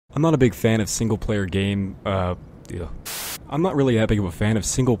I'm not a big fan of single-player game, yeah. I'm not really that big of a fan of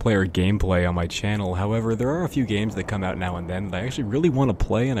single-player gameplay on my channel. However, there are a few games that come out now and then that I actually really want to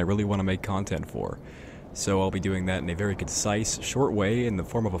play and I really want to make content for. So I'll be doing that in a very concise, short way in the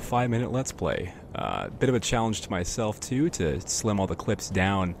form of a 5-minute Let's Play. Bit of a challenge to myself, too, to slim all the clips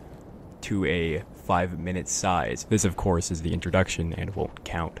down to a 5-minute size. This, of course, is the introduction and won't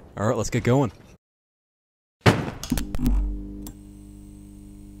count. Alright, let's get going.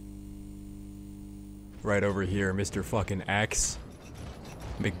 Right over here, Mr. fucking X.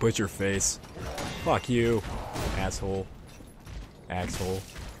 Big butcher face. Fuck you, asshole. Axhole.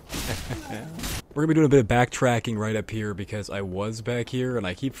 We're gonna be doing a bit of backtracking right up here because I was back here and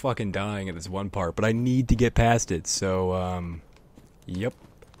I keep fucking dying at this one part, but I need to get past it, so, yep.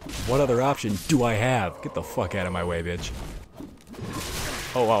 What other option do I have? Get the fuck out of my way, bitch.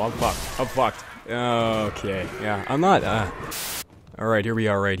 Oh wow, I'm fucked. I'm fucked. Okay, yeah, I'm not, Alright, here we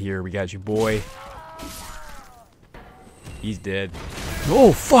are right here. We got you, boy. He's dead.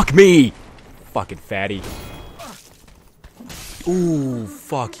 Oh, fuck me! Fucking fatty. Ooh,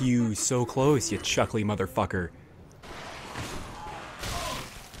 fuck you. So close, you chuckly motherfucker.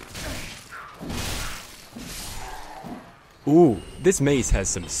 Ooh, this mace has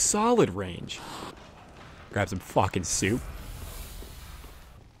some solid range. Grab some fucking soup.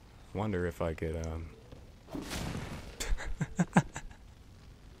 Wonder if I could,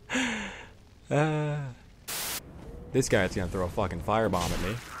 This guy's gonna throw a fucking firebomb at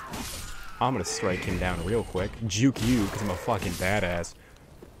me. I'm gonna strike him down real quick. Juke you, because I'm a fucking badass.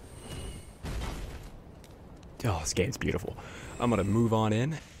 Oh, this game's beautiful. I'm gonna move on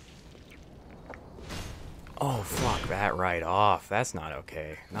in. Oh, fuck that right off. That's not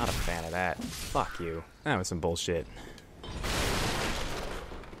okay. Not a fan of that. Fuck you. That was some bullshit.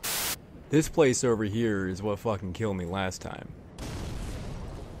 This place over here is what fucking killed me last time.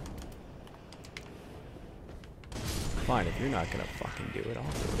 Fine, if you're not gonna fucking do it, I'll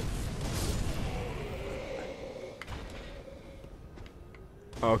do it.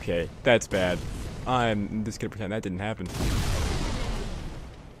 Okay, that's bad. I'm just gonna pretend that didn't happen.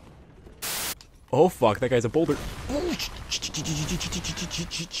 Oh fuck, that guy's a boulder. Oh,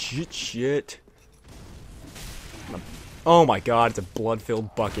 shit. Oh my god, it's a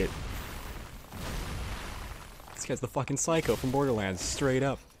blood-filled bucket. This guy's the fucking psycho from Borderlands, straight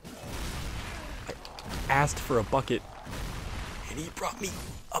up. I asked for a bucket. And he brought me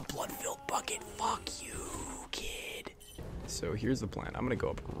a blood-filled bucket. Fuck you, kid. So here's the plan. I'm gonna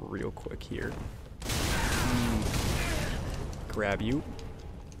go up real quick here. Grab you.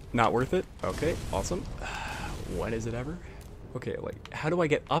 Not worth it? Okay, awesome. When is it ever? Okay, like, how do I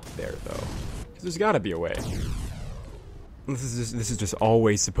get up there, though? Because there's gotta be a way. This is just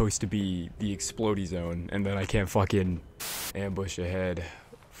always supposed to be the explodey zone, and then I can't fucking ambush ahead.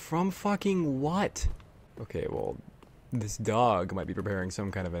 From fucking what? Okay, well... This dog might be preparing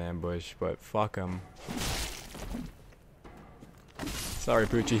some kind of an ambush, but fuck him. Sorry,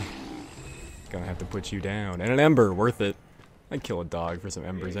 Poochie. Gonna have to put you down. And an ember, worth it. I'd kill a dog for some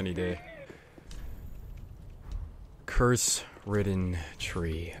embers any day. Curse-ridden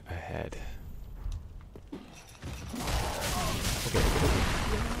tree ahead. Okay.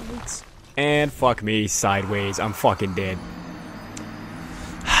 And fuck me, sideways. I'm fucking dead.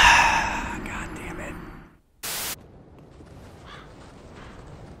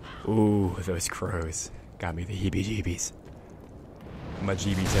 Ooh, those crows got me the heebie-jeebies. My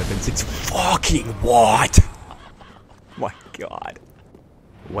jeebies have been since fucking what? My god.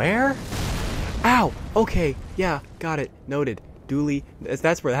 Where? Ow! Okay, yeah, got it. Noted. Duly.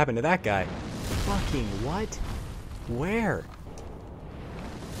 That's what happened to that guy. Fucking what? Where?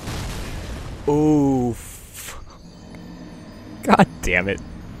 Ooh. God damn it.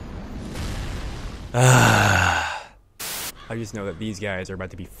 I just know that these guys are about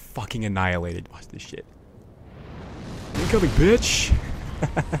to be fucking annihilated. Watch this shit. Incoming, bitch!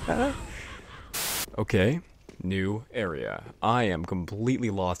 Okay, new area. I am completely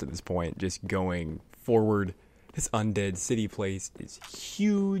lost at this point, just going forward. This undead city place is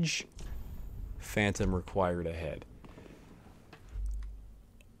huge. Phantom required ahead.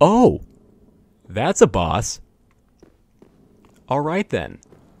 Oh! That's a boss. Alright then.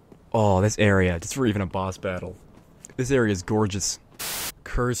 Oh, this area, just for even a boss battle. This area is gorgeous.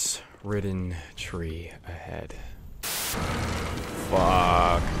 Curse-ridden tree ahead.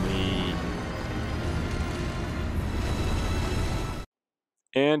 Fuck me.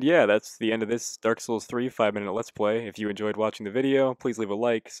 And yeah, that's the end of this Dark Souls 3 5-minute Let's Play. If you enjoyed watching the video, please leave a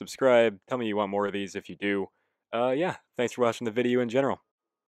like, subscribe, tell me you want more of these if you do. Yeah, thanks for watching the video in general.